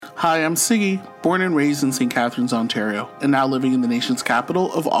Hi, I'm Siggy, born and raised in St. Catharines, Ontario, and now living in the nation's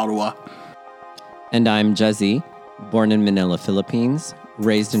capital of Ottawa. And I'm Jezzy, born in Manila, Philippines,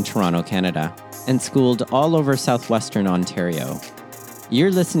 raised in Toronto, Canada, and schooled all over southwestern Ontario. You're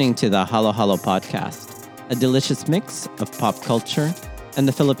listening to the Halo Halo podcast, a delicious mix of pop culture and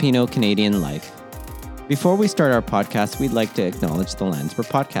the Filipino-Canadian life. Before we start our podcast, we'd like to acknowledge the lands we're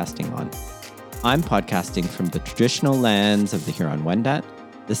podcasting on. I'm podcasting from the traditional lands of the Huron-Wendat,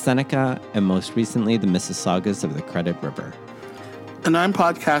 the Seneca, and most recently the Mississaugas of the Credit River. And I'm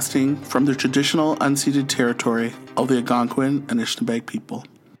podcasting from the traditional unceded territory of the Algonquin and Anishinaabe people.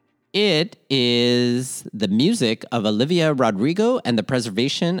 It is the music of Olivia, Rodrigo, and the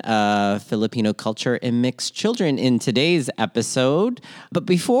preservation of Filipino culture and mixed children in today's episode. But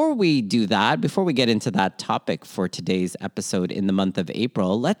before we do that, before we get into that topic for today's episode in the month of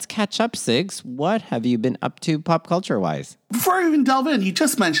April, let's catch up, Sigs. What have you been up to pop culture-wise? Before I even delve in, you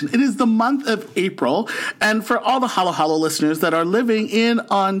just mentioned it is the month of April. And for all the Halo Halo listeners that are living in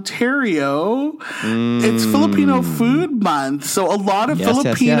Ontario, it's Filipino Food Month. So a lot of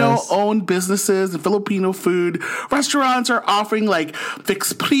Filipino-owned businesses and Filipino food restaurants are offering like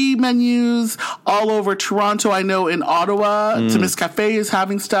fixed prix menus all over Toronto. I know in Ottawa, Timis Cafe is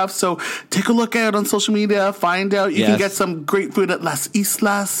having stuff. So take a look at it on social media, find out. You can get some great food at Las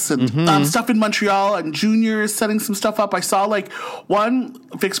Islas and stuff in Montreal, and Junior is setting some stuff up. I saw like one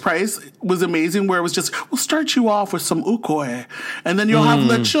fixed price was amazing where it was just, we'll start you off with some ukoy and then you'll have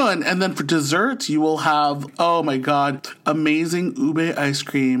lechon, and then for dessert you will have, oh my god, amazing ube ice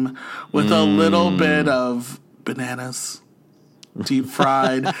cream with a little bit of bananas deep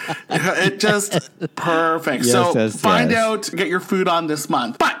fried. It just perfect. Find out, get your food on this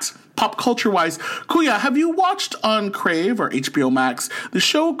month. But pop culture wise, Kuya, have you watched on Crave or HBO Max the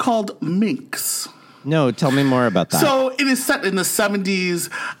show called Minx? No, tell me more about that. So it is set in the 70s,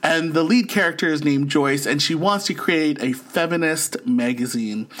 and the lead character is named Joyce, and she wants to create a feminist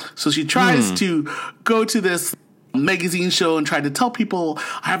magazine. So she tries to go to this magazine show and try to tell people,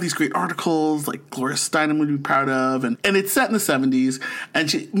 I have these great articles like Gloria Steinem would be proud of. And it's set in the 70s, and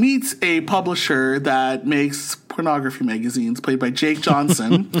she meets a publisher that makes pornography magazines, played by Jake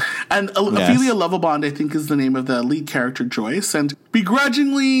Johnson. And Ophelia Lovebond, I think, is the name of the lead character, Joyce. And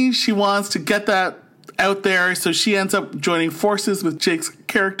begrudgingly, she wants to get that out there, so she ends up joining forces with Jake's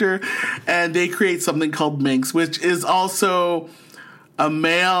character, and they create something called Minx, which is also a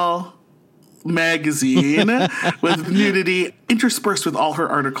male magazine with nudity interspersed with all her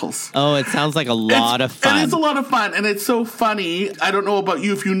articles. Oh, it sounds like a lot of fun. It is a lot of fun, and it's so funny. I don't know about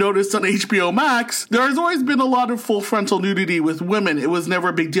you, if you noticed on HBO Max, there has always been a lot of full frontal nudity with women. It was never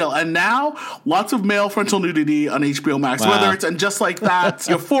a big deal. And now, lots of male frontal nudity on HBO Max, whether it's on Just Like That,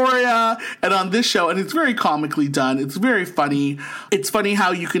 Euphoria, and on this show. And it's very comically done. It's very funny. It's funny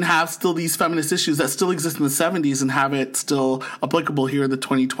how you can have still these feminist issues that still exist in the 70s and have it still applicable here in the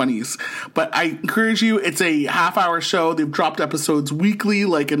 2020s. But I encourage you, it's a half-hour show. They've dropped episodes weekly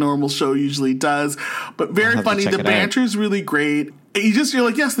like a normal show usually does, but very funny. The banter is really great. You're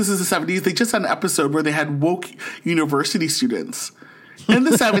like, yes, this is the 70s. They just had an episode where they had woke university students in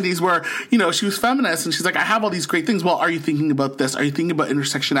the 70s where, she was feminist and she's like, I have all these great things. Well, are you thinking about this? Are you thinking about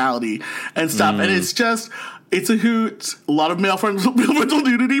intersectionality and stuff? And it's a hoot. A lot of male frontal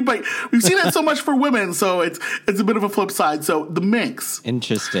nudity, but we've seen it so much for women, so it's a bit of a flip side. So the Minx.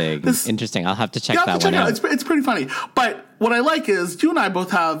 Interesting. I'll have to check that one out. It's pretty funny. But what I like is you and I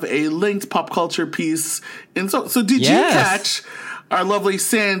both have a linked pop culture piece. And so did you catch our lovely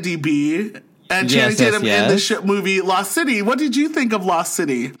Sandy B and Channing Tatum in the movie Lost City? What did you think of Lost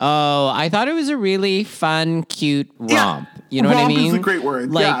City? Oh, I thought it was a really fun, cute romp. You know what I mean? Romp is a great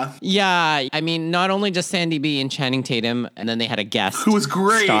word. Yeah. I mean, not only just Sandy B and Channing Tatum, and then they had a guest who was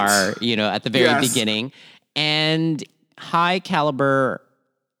great star, at the very beginning, and high caliber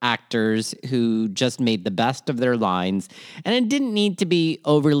actors who just made the best of their lines, and it didn't need to be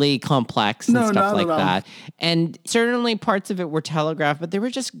overly complex and stuff like that. And certainly parts of it were telegraphed, but there were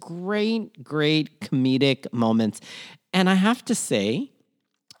just great comedic moments. And I have to say,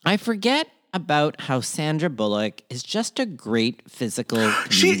 I forget about how Sandra Bullock is just a great physical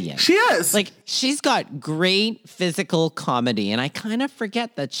comedian. She is. Like, she's got great physical comedy, and I kind of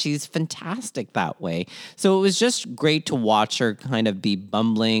forget that she's fantastic that way. So it was just great to watch her kind of be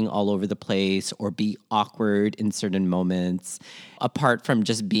bumbling all over the place or be awkward in certain moments, apart from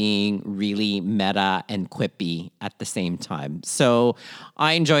just being really meta and quippy at the same time. So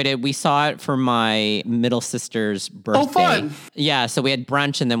I enjoyed it. We saw it for my middle sister's birthday. Oh, fun. Yeah, so we had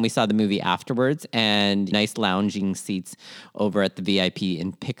brunch, and then we saw the movie afterwards, and nice lounging seats over at the VIP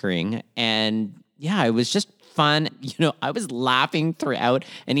in Pickering. And yeah, it was just fun. I was laughing throughout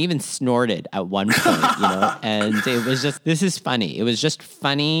and even snorted at one point, and it was just, this is funny. It was just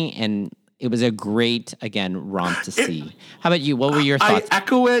funny, and it was a great, again, romp to see. How about you? What were your thoughts? I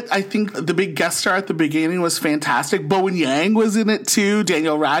echo it. I think the big guest star at the beginning was fantastic. Bowen Yang was in it too.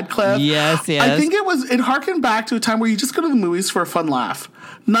 Daniel Radcliffe. Yes. I think it harkened back to a time where you just go to the movies for a fun laugh.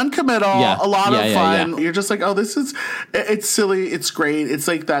 Non-committal, a lot of fun. You're just like, oh, it's silly, it's great. It's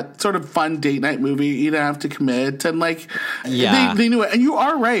like that sort of fun date night movie. You don't have to commit. And they knew it. And you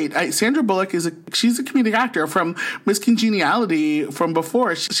are right. Sandra Bullock she's a comedic actor from Miss Congeniality from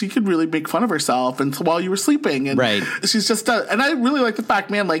before. She could really make fun of herself and while you were sleeping. And she's just, and I really like the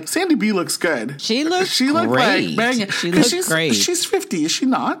fact, man, like Sandy B looks good. She looked great. She looks great. She's 50, is she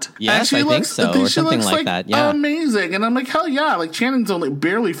not? Yes, I think so. Or something like that. Yeah. Amazing. And I'm like, hell yeah. Like Shannon's only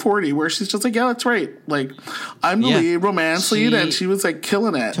barely 40, where she's just like, yeah, that's right. Like, I'm the lead, romance lead, and she was like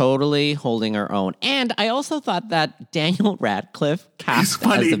killing it. Totally holding her own. And I also thought that Daniel Radcliffe cast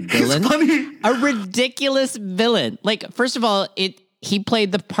as a villain, a ridiculous villain. Like, first of all, he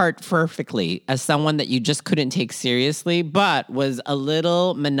played the part perfectly as someone that you just couldn't take seriously, but was a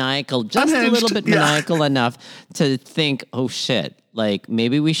little maniacal, just a little bit maniacal enough to think, oh shit, like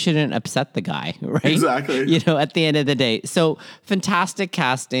maybe we shouldn't upset the guy, right? Exactly. At the end of the day. So fantastic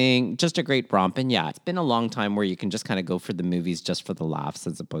casting, just a great romp. And it's been a long time where you can just kind of go for the movies just for the laughs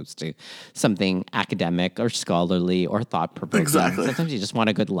as opposed to something academic or scholarly or thought-provoking. Exactly. Sometimes you just want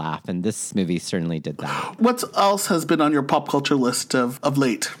a good laugh, and this movie certainly did that. What else has been on your pop culture list of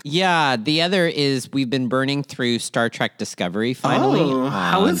late? Yeah, the other is we've been burning through Star Trek Discovery finally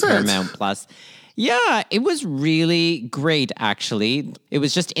how is it? Paramount Plus. Yeah, it was really great, actually. It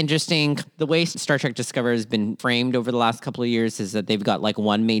was just interesting. The way Star Trek Discovery has been framed over the last couple of years is that they've got like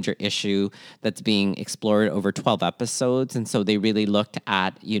one major issue that's being explored over 12 episodes. And so they really looked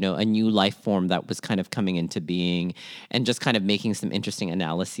at, a new life form that was kind of coming into being and just kind of making some interesting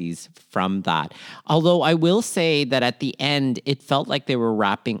analyses from that. Although I will say that at the end, it felt like they were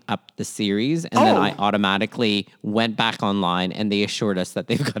wrapping up the series. And then I automatically went back online and they assured us that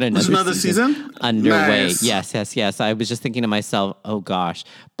they've got another season underway. Nice. Yes. I was just thinking to myself, oh gosh.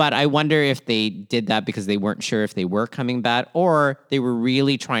 But I wonder if they did that because they weren't sure if they were coming back or they were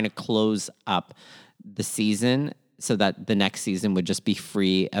really trying to close up the season so that the next season would just be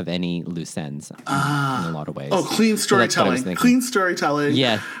free of any loose ends in a lot of ways. Oh, clean storytelling. Clean storytelling.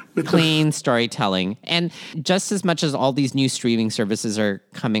 Yeah, clean storytelling. And just as much as all these new streaming services are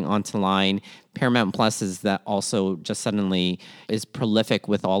coming onto line, Paramount Plus is that also just suddenly is prolific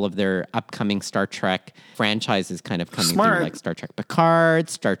with all of their upcoming Star Trek franchises kind of coming through, like Star Trek Picard,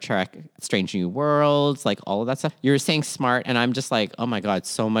 Star Trek Strange New Worlds, like all of that stuff. You were saying smart, and I'm just like, oh my God,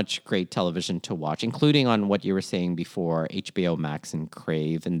 so much great television to watch, including on what you were saying before, HBO Max and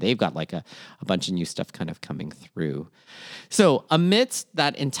Crave, and they've got like a bunch of new stuff kind of coming through. So amidst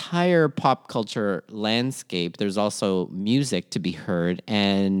that entire pop culture landscape, there's also music to be heard,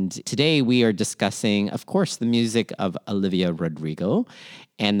 and today we are discussing, of course, the music of Olivia Rodrigo.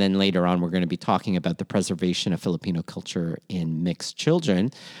 And then later on, we're going to be talking about the preservation of Filipino culture in mixed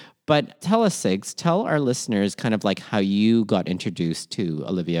children. But tell us, Sigs, tell our listeners kind of like how you got introduced to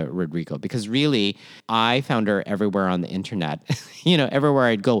Olivia Rodrigo. Because really, I found her everywhere on the internet, everywhere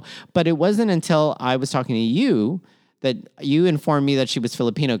I'd go. But it wasn't until I was talking to you that you informed me that she was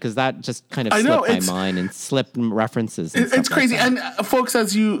Filipino, because that just kind of slipped my mind and slipped references. And it's crazy. Like and folks,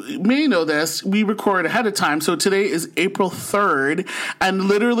 as you may know this, we record ahead of time. So today is April 3rd. And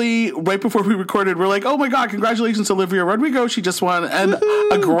literally right before we recorded, we're like, oh my God, congratulations to Olivia Rodrigo. She just won a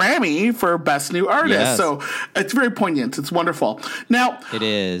Grammy for Best New Artist. Yes. So it's very poignant. It's wonderful. Now, it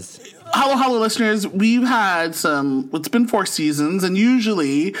is. Hello, listeners. We've had it's been 4 seasons, and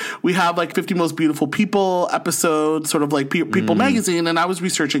usually we have like 50 Most Beautiful People episodes, sort of like People Magazine, and I was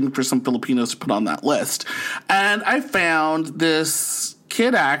researching for some Filipinos to put on that list. And I found this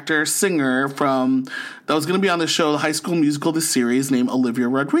kid actor, singer that was going to be on the show, the High School Musical, the series, named Olivia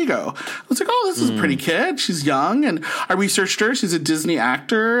Rodrigo. I was like, oh, this is a pretty kid. She's young. And I researched her. She's a Disney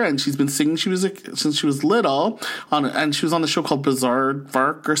actor, and she's been singing since she was little. And she was on the show called Bizarre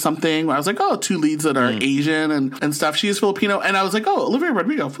Vark or something. I was like, oh, 2 leads that are Asian and stuff. She is Filipino. And I was like, oh, Olivia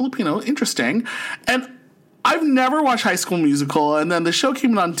Rodrigo, Filipino, interesting. And I've never watched High School Musical, and then the show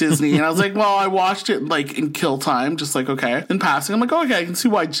came on Disney, and I was like, well, I watched it like in kill time, just like, okay, in passing. I'm like, oh, okay, I can see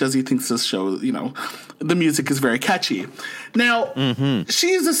why Jesse thinks this show, the music is very catchy. Now,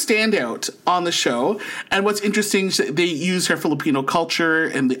 she's a standout on the show, and what's interesting is they use her Filipino culture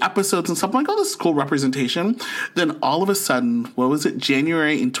in the episodes and stuff. I'm like, oh, this is cool representation. Then all of a sudden,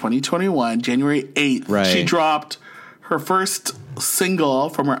 January in 2021, January 8th, she dropped her first single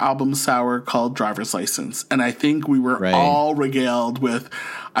from her album Sour called Driver's License. And I think we were all regaled with,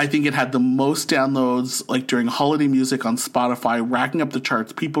 I think it had the most downloads like during holiday music on Spotify, racking up the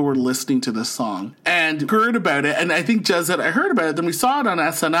charts. People were listening to this song and heard about it. And I think Jez said, I heard about it. Then we saw it on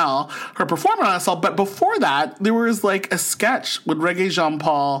SNL, her performing on SNL. But before that, there was like a sketch with Reggae Jean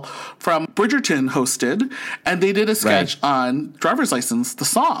Paul from Bridgerton hosted. And they did a sketch on Driver's License, the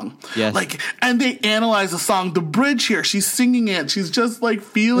song. Yes. Like, and they analyzed the song, the bridge here. She's singing it. She's just like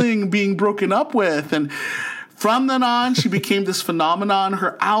feeling being broken up with. And from then on, she became this phenomenon.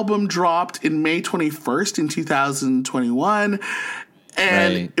 Her album dropped in May 21st in 2021.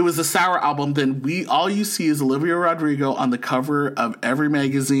 And it was the Sour album. Then all you see is Olivia Rodrigo on the cover of every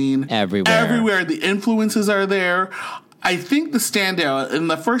magazine. Everywhere. The influences are there. I think the standout in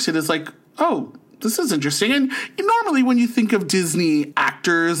the first hit is like, oh, this is interesting. And normally when you think of Disney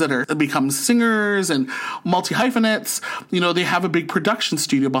actors that become singers and multi-hyphenates, they have a big production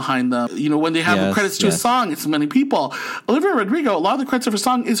studio behind them. When they have credits to a song, it's many people. Olivia Rodrigo, a lot of the credits of her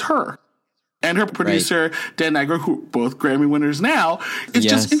song is her. And her producer, Dan Nigro, who both Grammy winners now. It's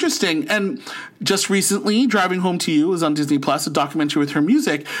just interesting. And just recently, Driving Home to You was on Disney Plus, a documentary with her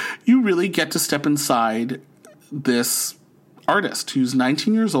music. You really get to step inside this artist who's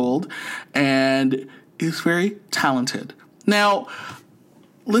 19 years old and is very talented. Now,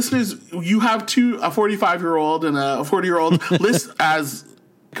 listeners, you have a 45-year-old and a 40-year-old list as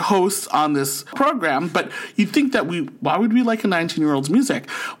hosts on this program, but you'd think that why would we like a 19-year-old's music?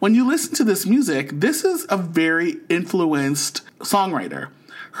 When you listen to this music, this is a very influenced songwriter.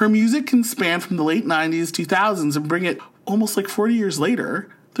 Her music can span from the late 90s, 2000s, and bring it almost like 40 years later,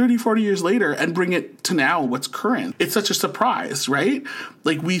 and bring it to now, what's current. It's such a surprise, right?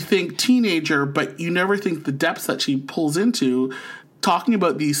 Like, we think teenager, but you never think the depths that she pulls into, talking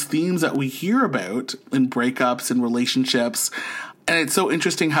about these themes that we hear about in breakups and relationships. And it's so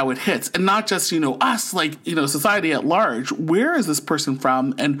interesting how it hits. And not just, us, like, society at large. Where is this person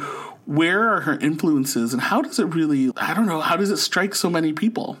from? And where are her influences? And how does it really, how does it strike so many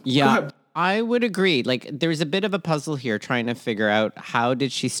people? Yeah. I would agree. Like, there's a bit of a puzzle here trying to figure out how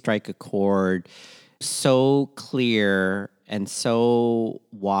did she strike a chord so clear and so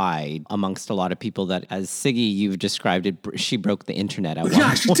wide amongst a lot of people that, as Siggy, you've described it, she broke the internet at one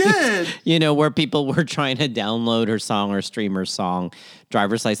point. She did. Where people were trying to download her song or stream her song,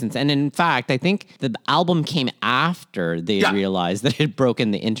 Driver's License. And in fact, I think the album came after they realized that it had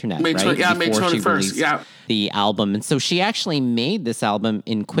broken the internet, May right? May 21st, the album. And so she actually made this album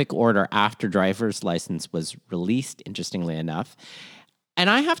in quick order after Driver's License was released, interestingly enough. And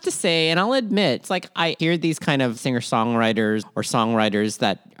I have to say, and I'll admit, it's like I hear these kind of singer-songwriters or songwriters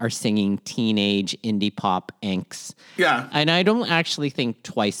that are singing teenage indie pop angst. Yeah. And I don't actually think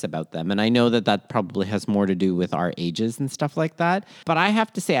twice about them. And I know that probably has more to do with our ages and stuff like that. But I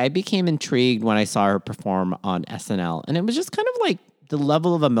have to say, I became intrigued when I saw her perform on SNL. And it was just kind of like the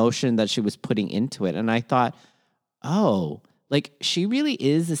level of emotion that she was putting into it. And I thought, oh, like, she really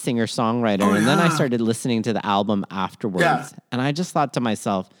is a singer-songwriter. And then I started listening to the album afterwards. Yeah. And I just thought to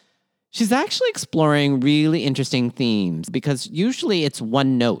myself, she's actually exploring really interesting themes, because usually it's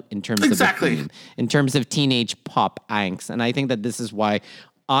one note in terms of the theme, in terms of teenage pop angst. And I think that this is why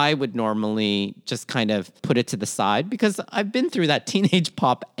I would normally just kind of put it to the side, because I've been through that teenage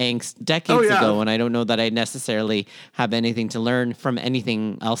pop angst decades ago, and I don't know that I necessarily have anything to learn from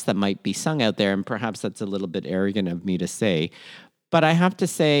anything else that might be sung out there, and perhaps that's a little bit arrogant of me to say. But I have to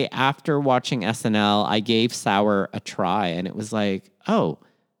say, after watching SNL, I gave Sour a try, and it was like, oh,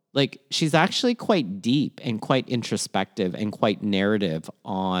 like, she's actually quite deep and quite introspective and quite narrative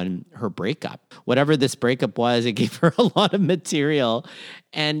on her breakup. Whatever this breakup was, it gave her a lot of material.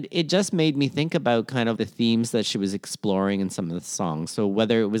 And it just made me think about kind of the themes that she was exploring in some of the songs. So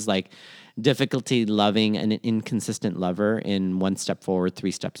whether it was like difficulty loving an inconsistent lover in One Step Forward,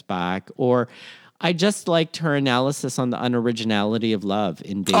 Three Steps Back, or I just liked her analysis on the unoriginality of love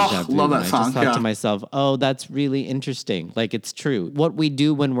in Deja Vu. Love that song. I just thought to myself, oh, that's really interesting. Like, it's true. What we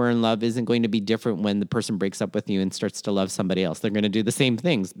do when we're in love isn't going to be different when the person breaks up with you and starts to love somebody else. They're going to do the same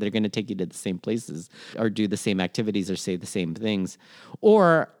things. They're going to take you to the same places or do the same activities or say the same things.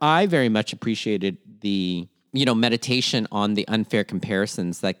 Or I very much appreciated the meditation on the unfair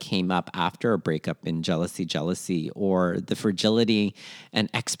comparisons that came up after a breakup in Jealousy, or the fragility and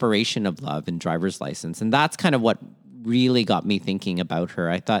expiration of love in Driver's License. And that's kind of what really got me thinking about her.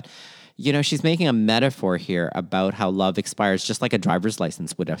 I thought, she's making a metaphor here about how love expires, just like a driver's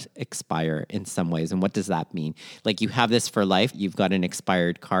license would expire in some ways. And what does that mean? Like, you have this for life. You've got an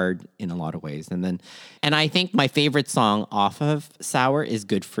expired card in a lot of ways. And I think my favorite song off of Sour is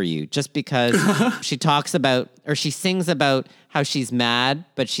Good For You, just because she sings about how she's mad,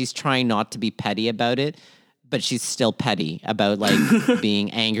 but she's trying not to be petty about it. But she's still petty about like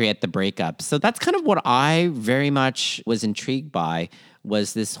being angry at the breakup. So that's kind of what I very much was intrigued by,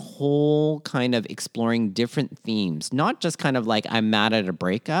 was this whole kind of exploring different themes, not just kind of like I'm mad at a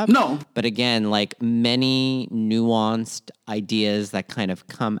breakup. No. But again, like many nuanced ideas that kind of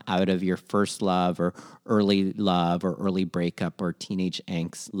come out of your first love or early breakup or teenage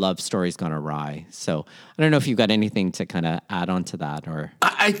angst, love stories gone awry. So I don't know if you've got anything to kind of add on to that, or...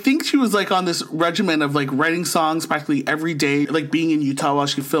 I think she was like on this regimen of like writing songs practically every day, like being in Utah while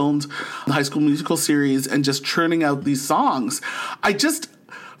she filmed the High School Musical series and just churning out these songs.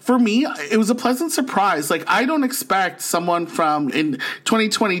 For me, it was a pleasant surprise. Like, I don't expect someone from in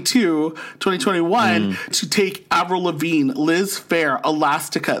 2022, 2021 to take Avril Lavigne, Liz Phair,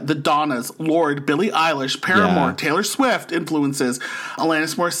 Elastica, The Donnas, Lorde, Billie Eilish, Paramore, Taylor Swift influences,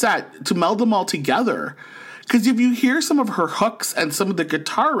 Alanis Morissette, to meld them all together. Because if you hear some of her hooks and some of the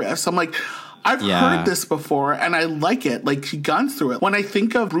guitar riffs, I'm like, I've heard this before and I like it. Like, she guns through it. When I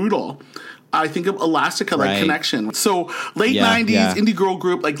think of Brutal, I think of Elastica, like Connection. So late 90s indie girl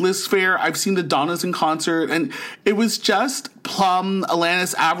group like Liz Phair. I've seen the Donnas in concert, and it was just Plum,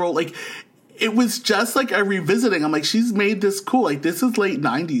 Alanis, Avril. Like, it was just like a revisiting. I'm like, she's made this cool. Like, this is late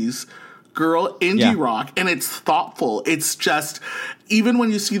 90s girl indie rock, and it's thoughtful. It's just, even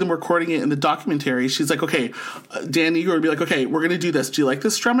when you see them recording it in the documentary, she's like, okay, Dan Eager would be like, okay, we're going to do this. Do you like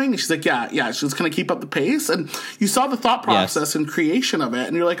this strumming? And she's like, yeah. She's just going to keep up the pace. And you saw the thought process and creation of it,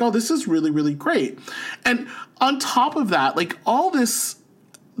 and you're like, oh, this is really, really great. And on top of that, like all this,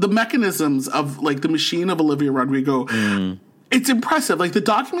 the mechanisms of like the machine of Olivia Rodrigo, it's impressive. Like the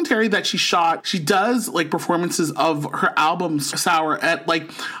documentary that she shot, she does like performances of her album Sour at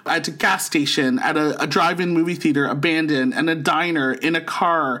a gas station, at a drive-in movie theater, abandoned, and a diner, in a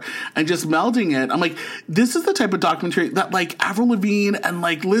car, and just melding it. I'm like, this is the type of documentary that like Avril Lavigne and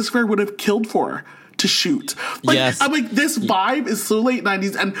like Liz Phair would have killed for to shoot. Like, I'm like, this vibe is so late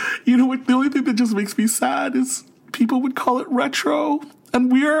 90s. And you know what? The only thing that just makes me sad is people would call it retro. And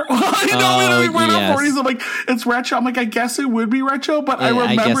we're, we're not 40s. I'm like, it's retro. I'm like, I guess it would be retro, but I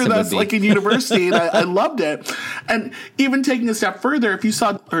remember that's like in university, and I loved it. And even taking a step further, if you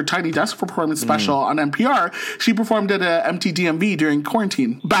saw her Tiny Desk performance special on NPR, she performed at a MTDMV during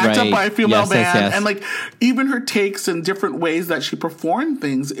quarantine, backed up by a female band. And like, even her takes and different ways that she performed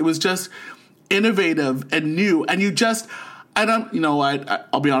things, it was just innovative and new. And you just...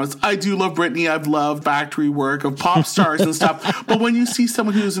 I'll be honest, I do love Britney. I've loved factory work of pop stars and stuff. But when you see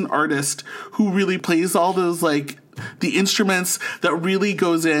someone who's an artist who really plays all those, like, the instruments, that really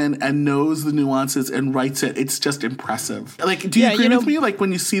goes in and knows the nuances and writes it, it's just impressive. Like, do you agree with me? Like,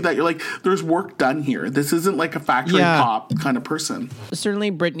 when you see that, you're like, there's work done here. This isn't like a factory pop kind of person.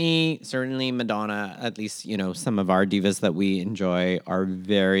 Certainly Britney, certainly Madonna, at least, some of our divas that we enjoy are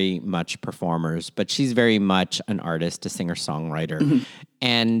very much performers, but she's very much an artist, a singer-songwriter.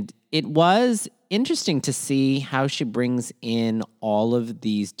 And it was interesting to see how she brings in all of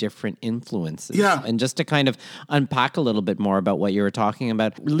these different influences. And just to kind of unpack a little bit more about what you were talking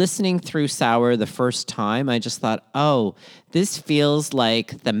about, listening through Sour the first time, I just thought, oh, this feels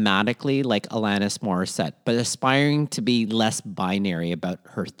like thematically like Alanis Morissette, but aspiring to be less binary about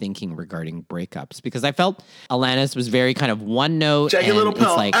her thinking regarding breakups. Because I felt Alanis was very kind of one note. Jagged Little Pill.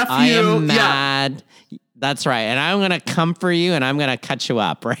 It's like, I am mad. That's right. And I'm going to come for you and I'm going to cut you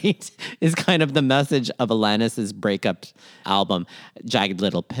up, right? Is kind of the message of Alanis's breakup album, Jagged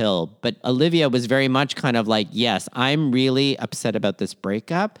Little Pill. But Olivia was very much kind of like, yes, I'm really upset about this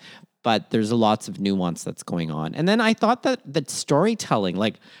breakup, but there's lots of nuance that's going on. And then I thought that the storytelling,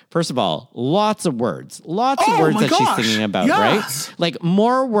 like, first of all, lots of words that she's singing about, right? Like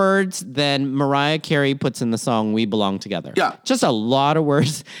more words than Mariah Carey puts in the song We Belong Together. Just a lot of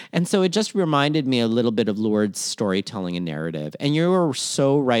words. And so it just reminded me a little bit of Lourdes' storytelling and narrative. And you were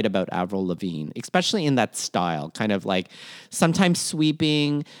so right about Avril Lavigne, especially in that style, kind of like sometimes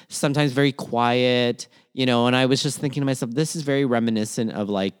sweeping, sometimes very quiet, and I was just thinking to myself, this is very reminiscent of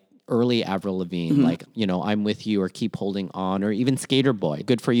like early Avril Lavigne, like, I'm With You or Keep Holding On, or even Skater Boy.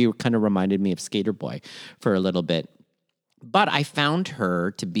 Good For You kind of reminded me of Skater Boy for a little bit. But I found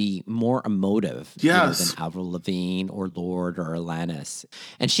her to be more emotive Yes. than Avril Lavigne or Lorde or Alanis.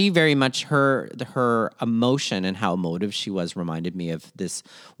 And she very much, her emotion and how emotive she was reminded me of this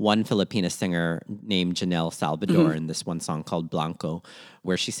one Filipina singer named Janelle Salvador in this one song called Blanco,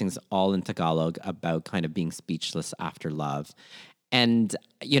 where she sings all in Tagalog about kind of being speechless after love. And,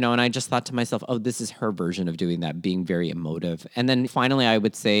 and I just thought to myself, oh, this is her version of doing that, being very emotive. And then finally, I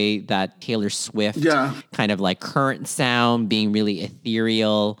would say that Taylor Swift, kind of like current sound, being really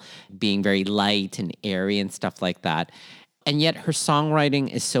ethereal, being very light and airy and stuff like that. And yet her songwriting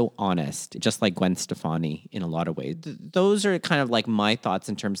is so honest, just like Gwen Stefani in a lot of ways. Those are kind of like my thoughts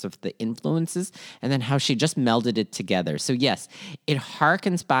in terms of the influences and then how she just melded it together. So yes, it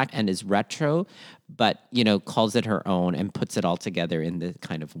harkens back and is retro, but, calls it her own and puts it all together in this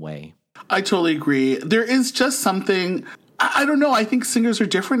kind of way. I totally agree. There is just something, I don't know, I think singers are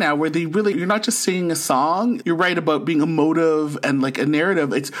different now where you're not just singing a song. You're right about being emotive and like a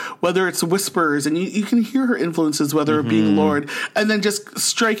narrative. It's whether it's whispers and you can hear her influences, whether it being Lorde, and then just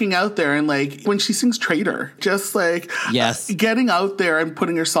striking out there. And like when she sings Traitor, just like getting out there and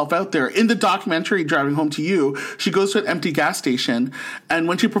putting herself out there. In the documentary Driving Home to You, she goes to an empty gas station. And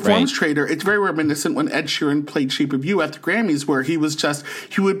when she performs Traitor, it's very reminiscent when Ed Sheeran played Shape of You at the Grammys, where he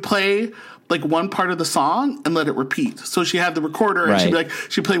would play like one part of the song and let it repeat. So she had the recorder and she'd be like,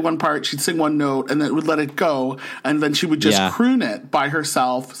 she'd play one part, she'd sing one note and then would let it go. And then she would just croon it by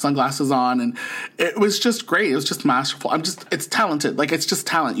herself, sunglasses on. And it was just great. It was just masterful. It's talented. Like it's just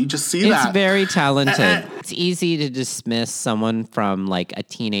talent. You just see that. It's very talented. It's easy to dismiss someone from like a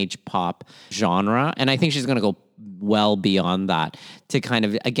teenage pop genre. And I think she's going to go well beyond that to kind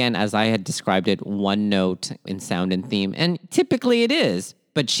of, again, as I had described it, one note in sound and theme. And typically it is.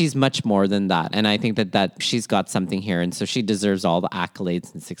 But she's much more than that. And I think that she's got something here. And so she deserves all the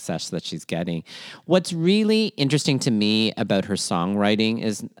accolades and success that she's getting. What's really interesting to me about her songwriting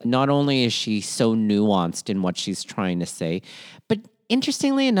is not only is she so nuanced in what she's trying to say, but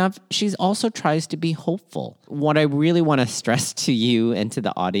interestingly enough, she's also tries to be hopeful. What I really want to stress to you and to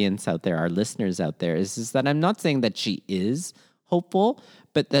the audience out there, our listeners out there, is that I'm not saying that she is hopeful,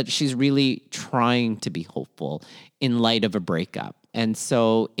 but that she's really trying to be hopeful in light of a breakup. And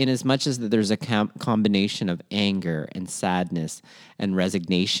so in as much as that there's a combination of anger and sadness and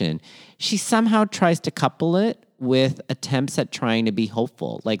resignation, she somehow tries to couple it with attempts at trying to be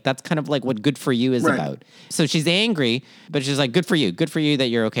hopeful. Like that's kind of like what Good For You is about. So she's angry, but she's like, good for you that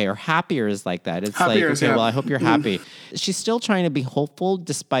you're okay. Or Happier is like that. It's Happier, like, okay, well, I hope you're happy. She's still trying to be hopeful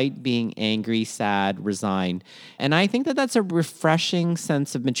despite being angry, sad, resigned. And I think that that's a refreshing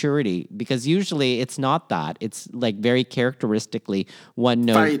sense of maturity because usually it's not that. It's like very characteristically one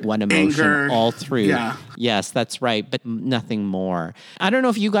note, one emotion anger, all through. Yeah. Yes, that's right. But nothing more. I don't know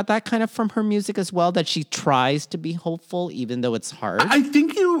if you got that kind of from her music as well, that she tries to be hopeful even though it's hard. I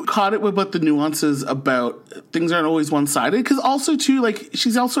think you caught it with what the nuances about things aren't always one-sided because also too, like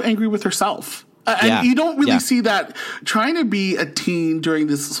she's also angry with herself. And you don't really see that trying to be a teen during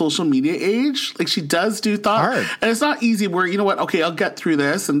this social media age. Like she does do thought. And it's not easy where, you know what, okay, I'll get through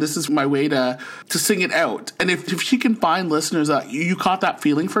this and this is my way to sing it out. And if she can find listeners that you caught that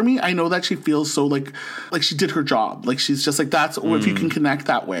feeling for me, I know that she feels so like she did her job. Like she's just like, that's if you can connect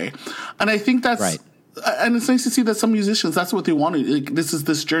that way. And I think that's right. And it's nice to see that some musicians, that's what they wanted. Like, this is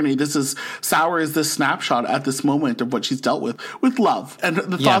this journey. This is Sour is this snapshot at this moment of what she's dealt with love and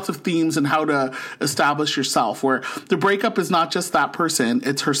the thoughts of themes and how to establish yourself, where the breakup is not just that person,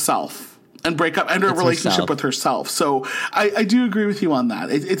 it's herself. And breakup and her relationship with herself. So I do agree with you on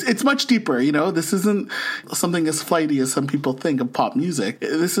that. It's much deeper, you know. This isn't something as flighty as some people think of pop music.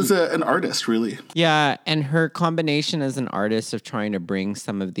 This is an artist, really. Yeah, and her combination as an artist of trying to bring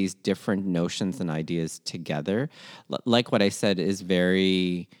some of these different notions and ideas together, like what I said, is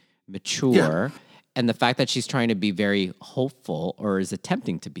very mature. Yeah. And the fact that she's trying to be very hopeful or is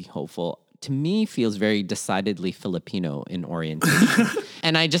attempting to be hopeful, to me, feels very decidedly Filipino in orientation.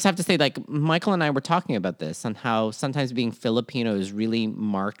 And I just have to say, like, Michael and I were talking about this on how sometimes being Filipino is really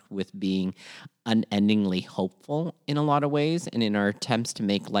marked with being unendingly hopeful in a lot of ways, and in our attempts to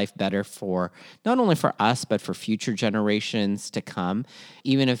make life better for not only for us, but for future generations to come,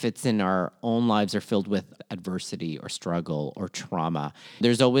 even if it's in our own lives are filled with adversity or struggle or trauma.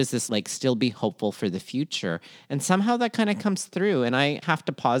 There's always this, like, still be hopeful for the future. And somehow that kind of comes through. And I have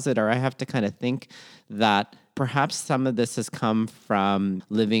to posit, or I have to kind of think that perhaps some of this has come from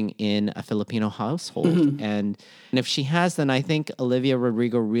living in a Filipino household. Mm-hmm. And if she has, then I think Olivia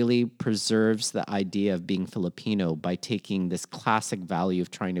Rodrigo really preserves the idea of being Filipino by taking this classic value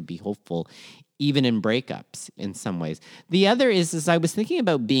of trying to be hopeful, even in breakups in some ways. The other is I was thinking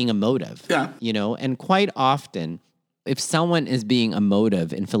about being emotive, you know, and quite often If someone is being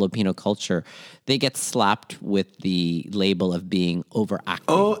emotive in Filipino culture, they get slapped with the label of being overacting.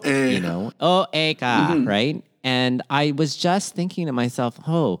 Oh, you know, right? And I was just thinking to myself,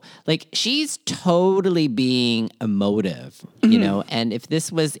 like she's totally being emotive, you know. And if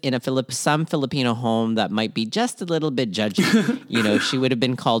this was in some Filipino home that might be just a little bit judgy, you know, she would have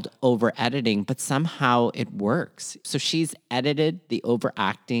been called over editing, but somehow it works. So she's edited the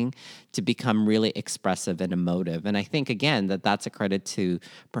overacting to become really expressive and emotive. And I think, again, that's a credit to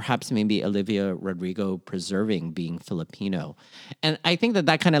perhaps maybe Olivia Rodrigo preserving being Filipino. And I think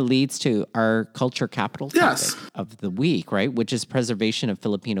that kind of leads to our culture capital topic of the week, right? Which is preservation of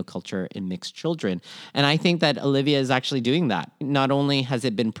Filipino culture in mixed children. And I think that Olivia is actually doing that. Not only has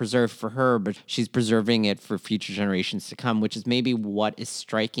it been preserved for her, but she's preserving it for future generations to come, which is maybe what is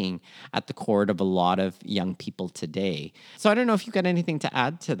striking at the chord of a lot of young people today. So I don't know if you've got anything to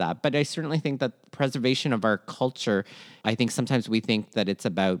add to that, but I certainly think that preservation of our culture, I think sometimes we think that it's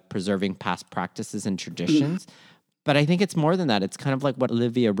about preserving past practices and traditions. But I think it's more than that. It's kind of like what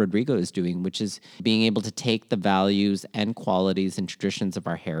Olivia Rodrigo is doing, which is being able to take the values and qualities and traditions of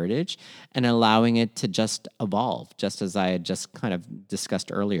our heritage and allowing it to just evolve, just as I had just kind of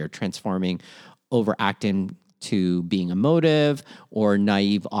discussed earlier, transforming overacting to being emotive or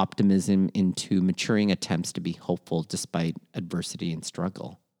naive optimism into maturing attempts to be hopeful despite adversity and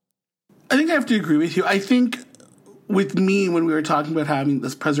struggle. I think I have to agree with you. I think with me, when we were talking about having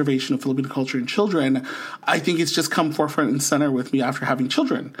this preservation of Filipino culture in children, I think it's just come forefront and center with me after having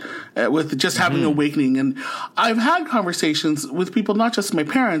children, with just having awakening. And I've had conversations with people, not just my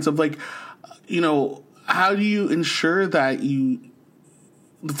parents, of like, you know, how do you ensure that the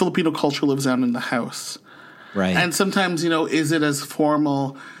Filipino culture lives on in the house? Right. And sometimes, you know, is it as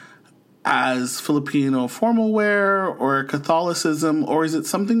formal as Filipino formal wear or Catholicism, or is it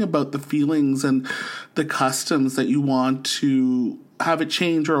something about the feelings and the customs that you want to have it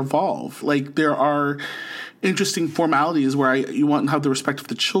change or evolve? Like, there are interesting formalities where you want to have the respect of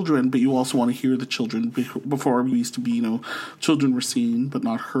the children, but you also want to hear the children. Before, we used to be, you know, children were seen but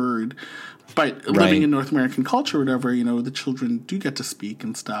not heard. But living in North American culture or whatever, you know, the children do get to speak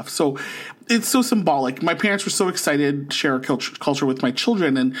and stuff. So it's so symbolic. My parents were so excited to share our culture with my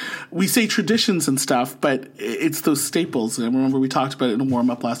children. And we say traditions and stuff, but it's those staples. And I remember we talked about it in a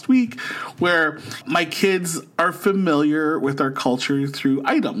warm-up last week, where my kids are familiar with our culture through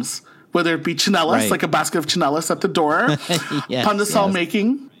items, whether it be chinelas, like a basket of chinelas at the door, pandesal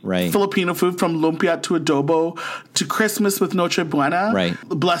making. Right. Filipino food, from lumpia to adobo to Christmas with Noche Buena,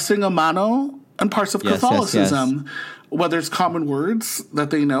 blessing a mano, and parts of Catholicism. Whether it's common words that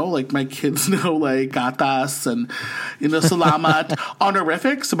they know, like my kids know, like gatas and, you know, salamat.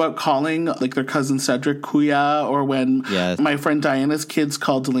 Honorifics about calling like their cousin Cedric kuya, or when my friend Diana's kids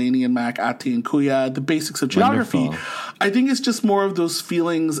call Delaney and Mac ate and kuya. The basics of geography. Wonderful. I think it's just more of those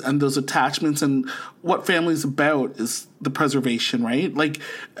feelings and those attachments, and what family's about is the preservation, right? Like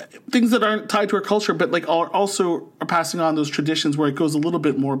things that aren't tied to our culture, but like are passing on those traditions where it goes a little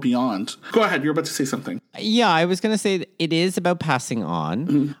bit more beyond. Go ahead. You're about to say something. Yeah, I was going to say that it is about passing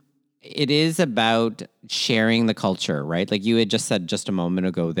on. It is about sharing the culture, right? Like you had just said just a moment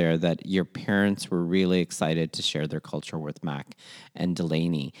ago there that your parents were really excited to share their culture with Mac and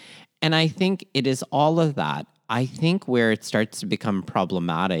Delaney. And I think it is all of that. I think where it starts to become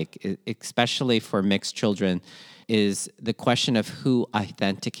problematic, especially for mixed children, is the question of who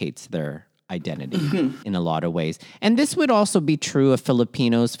authenticates their identity in a lot of ways. And this would also be true of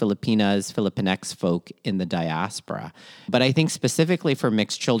Filipinos, Filipinas, Filipinx folk in the diaspora. But I think specifically for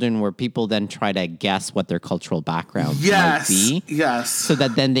mixed children, where people then try to guess what their cultural background might be. So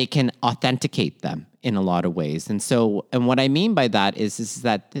that then they can authenticate them in a lot of ways. And what I mean by that is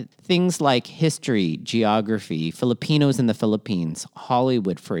that things like history, geography, Filipinos in the Philippines,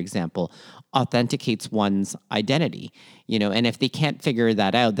 Hollywood, for example, authenticates one's identity, you know, and if they can't figure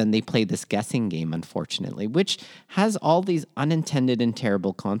that out, then they play this guessing game, unfortunately, which has all these unintended and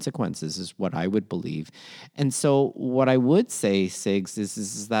terrible consequences, is what I would believe. And so what I would say, Sigs,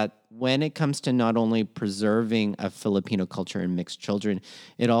 is that when it comes to not only preserving a Filipino culture in mixed children,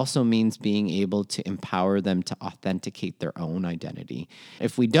 it also means being able to empower them to authenticate their own identity.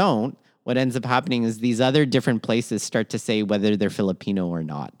 If we don't, what ends up happening is these other different places start to say whether they're Filipino or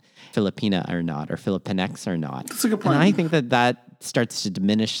not, Filipina or not, or Filipinx or not. That's a good point. And I think that starts to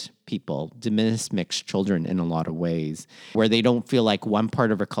diminish mixed children in a lot of ways, where they don't feel like one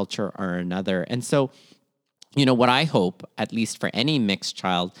part of a culture or another. And so What I hope, at least for any mixed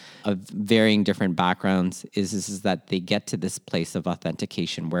child of varying different backgrounds, is that they get to this place of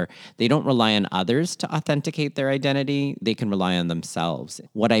authentication where they don't rely on others to authenticate their identity. They can rely on themselves.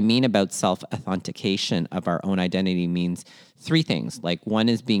 What I mean about self-authentication of our own identity means three things. Like, one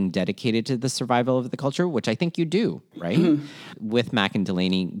is being dedicated to the survival of the culture, which I think you do, right? Mm-hmm. With Mac and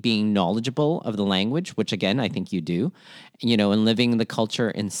Delaney, being knowledgeable of the language, which again, I think you do, and living the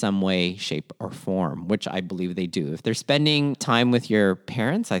culture in some way, shape, or form, which I believe they do. If they're spending time with your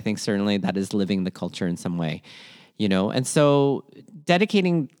parents, I think certainly that is living the culture in some way, and so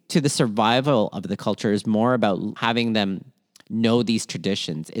dedicating to the survival of the culture is more about having them know these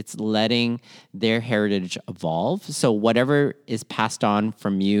traditions. It's letting their heritage evolve. So whatever is passed on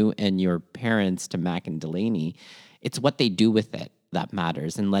from you and your parents to Mac and Delaney, it's what they do with it that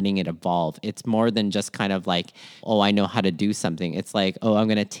matters, and letting it evolve. It's more than just kind of like, oh, I know how to do something. It's like, oh, I'm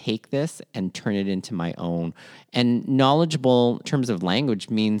going to take this and turn it into my own. And knowledgeable in terms of language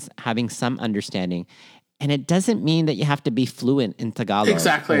means having some understanding. And it doesn't mean that you have to be fluent in Tagalog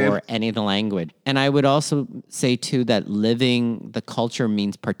or any of the language. And I would also say, too, that living the culture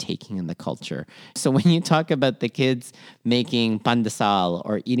means partaking in the culture. So when you talk about the kids making pandesal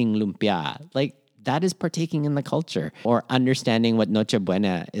or eating lumpia, like, that is partaking in the culture, or understanding what Noche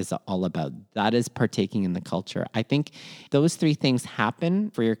Buena is all about. That is partaking in the culture. I think those three things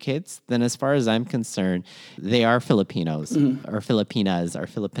happen for your kids. Then as far as I'm concerned, they are Filipinos or Filipinas or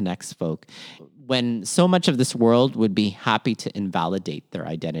Filipinx folk. When so much of this world would be happy to invalidate their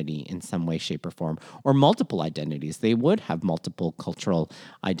identity in some way, shape, or form, or multiple identities. They would have multiple cultural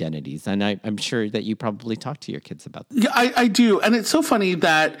identities. And I'm sure that you probably talk to your kids about that. Yeah, I do. And it's so funny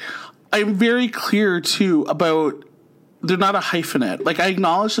that I'm very clear, too, about they're not a hyphenate. Like, I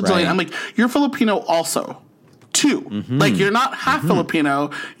acknowledge that I'm like, you're Filipino also. Too. Mm-hmm. Like, you're not half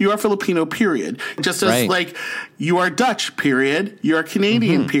Filipino, you are Filipino, period. Just as, like, you are Dutch, period. You're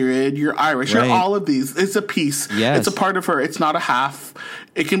Canadian, period. You're Irish. You're all of these. It's a piece. Yes. It's a part of her. It's not a half.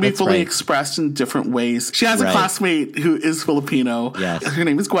 It can be fully expressed in different ways. She has a classmate who is Filipino. Yes. Her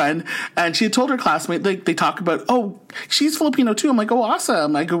name is Gwen. And she had told her classmate, like, they talk about, oh, she's Filipino too. I'm like, oh,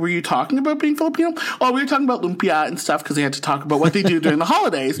 awesome. I go, were you talking about being Filipino? Oh, we were talking about lumpia and stuff because they had to talk about what they do during the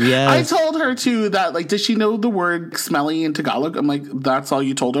holidays. Yes. I told her too that, like, does she know the word smelly in Tagalog? I'm like, that's all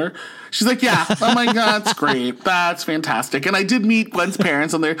you told her? She's like, yeah. I'm like, that's great. That's fantastic. And I did meet Gwen's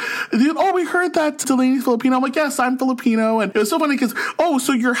parents, and they're, oh, we heard that Delaney's Filipino. I'm like, yes, I'm Filipino. And it was so funny because, oh,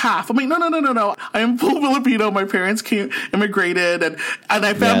 so you're half. I'm like, no. I am full Filipino. My parents immigrated. And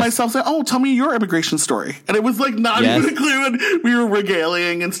I found myself saying, oh, tell me your immigration story. And it was like not even a clue. And we were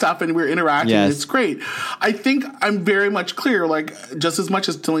regaling and stuff, and we were interacting. Yes. It's great. I think I'm very much clear, like, just as much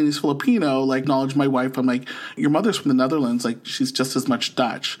as Delaney's Filipino, like, acknowledge my wife. I'm like, your mother's from the Netherlands. Like, she's just as much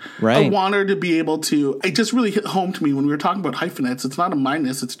Dutch. Right. I want her to be able to, it just really hit home to me when we were talking about hyphenates. It's not a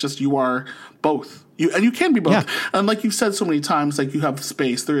minus. It's just you are both. And you can be both. Yeah. And like you've said so many times, like, you have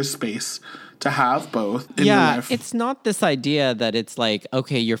space. There is space to have both in your life. It's not this idea that it's like,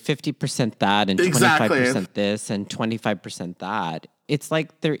 okay, you're 50% that and 25% this and 25% that. It's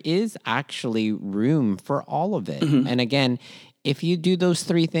like there is actually room for all of it. Mm-hmm. And again, if you do those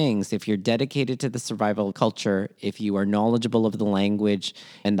three things, if you're dedicated to the survival culture, if you are knowledgeable of the language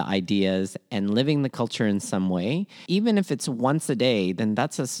and the ideas and living the culture in some way, even if it's once a day, then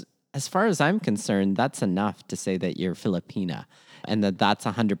that's, as far as I'm concerned, that's enough to say that you're Filipina and that's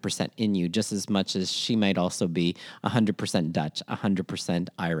 100% in you, just as much as she might also be 100% Dutch, 100%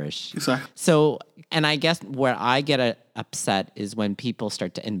 Irish. Exactly. So, and I guess where I get upset is when people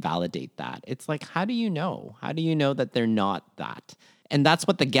start to invalidate that. It's like, how do you know? How do you know that they're not that? And that's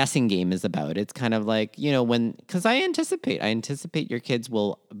what the guessing game is about. It's kind of like, because I anticipate your kids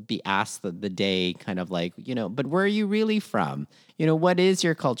will be asked the day kind of like, but where are you really from? What is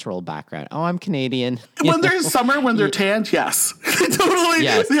your cultural background? Oh, I'm Canadian. When there's summer, when they're tanned, yes. Totally.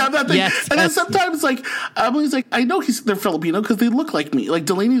 Yes. They have that thing. Yes. And then sometimes, like, Emily's like, I know they're Filipino because they look like me. Like,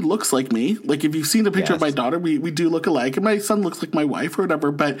 Delaney looks like me. Like, if you've seen the picture of my daughter, we do look alike. And my son looks like my wife or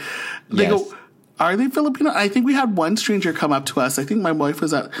whatever. But they go, are they Filipino? I think we had one stranger come up to us. I think my wife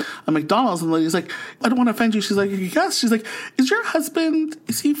was at a McDonald's, and the lady's like, I don't want to offend you. She's like, yes. She's like, is your husband,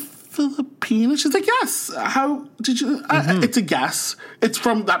 is he Filipino? She's like, yes. How did you? It's a guess. It's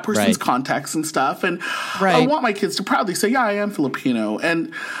from that person's context and stuff. And I want my kids to proudly say, yeah, I am Filipino.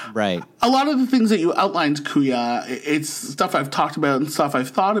 And a lot of the things that you outlined, Kuya, it's stuff I've talked about and stuff I've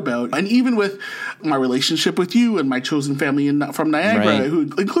thought about. And even with my relationship with you and my chosen family from Niagara, who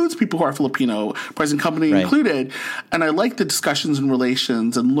includes people who are Filipino, present company included. And I like the discussions and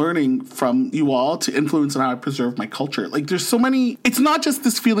relations and learning from you all to influence on how I preserve my culture. Like, there's so many, it's not just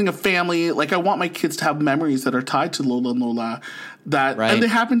this feeling of family. Like, I want my kids to have memories that are tied to Lola and Lola Right. and they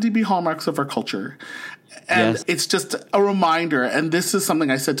happen to be hallmarks of our culture. And it's just a reminder. And this is something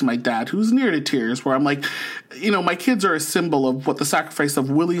I said to my dad, who's near to tears, where I'm like, my kids are a symbol of what the sacrifice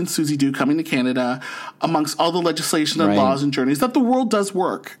of Willie and Susie do coming to Canada amongst all the legislation and laws and journeys, that the world does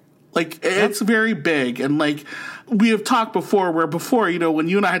work. Like, it's very big. And, like, we have talked before, when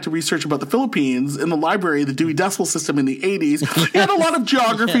you and I had to research about the Philippines in the library, the Dewey Decimal System in the 80s, you had a lot of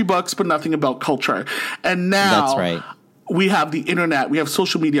geography books, but nothing about culture. And now... That's right. We have the internet, we have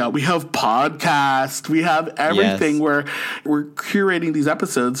social media, we have podcasts, we have everything where we're curating these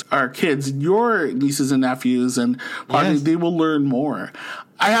episodes. Our kids, your nieces and nephews, and they will learn more.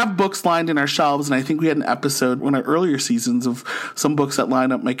 I have books lined in our shelves, and I think we had an episode, one of our earlier seasons, of some books that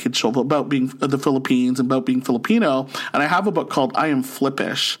line up my kids' shelf about being the Philippines and about being Filipino. And I have a book called I Am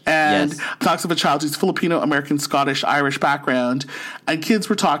Flippish. And it talks of a child who's Filipino, American, Scottish, Irish background. And kids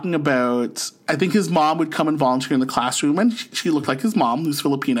were talking about, I think his mom would come and volunteer in the classroom, and she looked like his mom, who's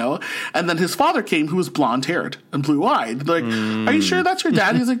Filipino. And then his father came, who was blonde-haired and blue-eyed. They're like, are you sure that's your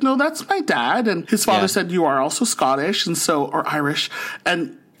dad? He's like, no, that's my dad. And his father said, you are also Scottish or Irish.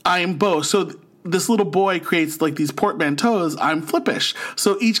 And I am both. So this little boy creates like these portmanteaus. I'm Flippish.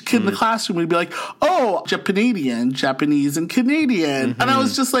 So each kid in the classroom would be like, oh, Japanese and Canadian. And I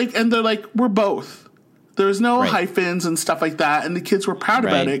was just like, and they're like, we're both. There's no hyphens and stuff like that. And the kids were proud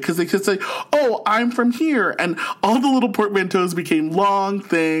about it because they could say, oh, I'm from here. And all the little portmanteaus became long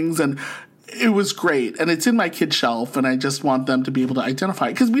things, and it was great. And it's in my kid shelf, and I just want them to be able to identify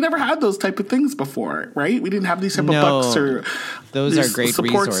it, because we never had those type of things before, right? We didn't have these type of books or those are great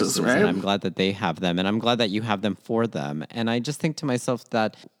resources, right? And I'm glad that they have them, and I'm glad that you have them for them. And I just think to myself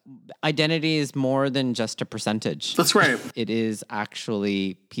that identity is more than just a percentage. That's right. It is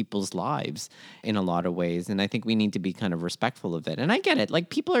actually people's lives in a lot of ways. And I think we need to be kind of respectful of it. And I get it. Like,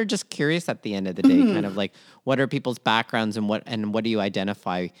 people are just curious at the end of the day, kind of like, what are people's backgrounds and what do you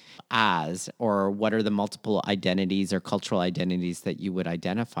identify as, or what are the multiple identities or cultural identities that you would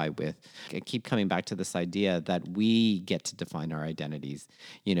identify with? I keep coming back to this idea that we get to define our identities,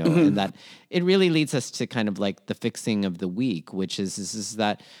 and that it really leads us to kind of like the fixing of the week, which is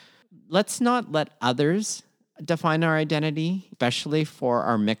that let's not let others define our identity, especially for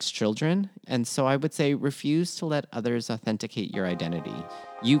our mixed children. And so I would say refuse to let others authenticate your identity.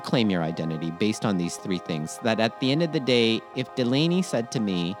 You claim your identity based on these three things. That at the end of the day, if Delaney said to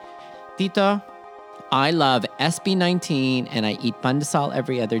me, Tito, I love SB19 and I eat pandesal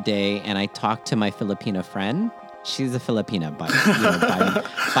every other day and I talk to my Filipino friend, she's a Filipina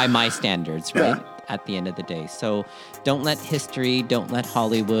by my standards, right? Yeah. At the end of the day. So don't let history, don't let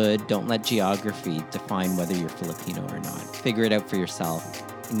Hollywood, don't let geography define whether you're Filipino or not. Figure it out for yourself.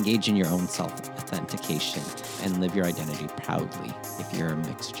 Engage in your own self-authentication and live your identity proudly if you're a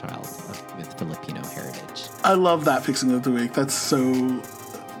mixed child with Filipino heritage. I love that fixing of the week. That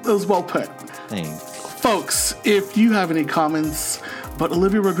was well put. Thanks. Folks, if you have any comments about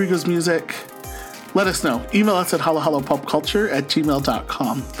Olivia Rodrigo's music, let us know. Email us at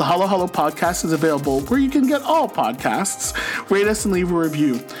halohalopopculture@gmail.com. The Halo Halo podcast is available where you can get all podcasts. Rate us and leave a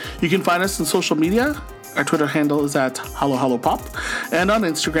review. You can find us on social media. Our Twitter handle is at halohalopop, and on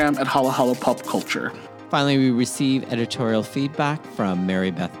Instagram at halohalopopculture. Finally, we receive editorial feedback from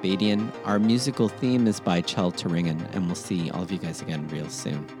Mary Beth Badian. Our musical theme is by Chel Turingen, and we'll see all of you guys again real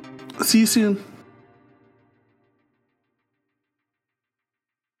soon. See you soon.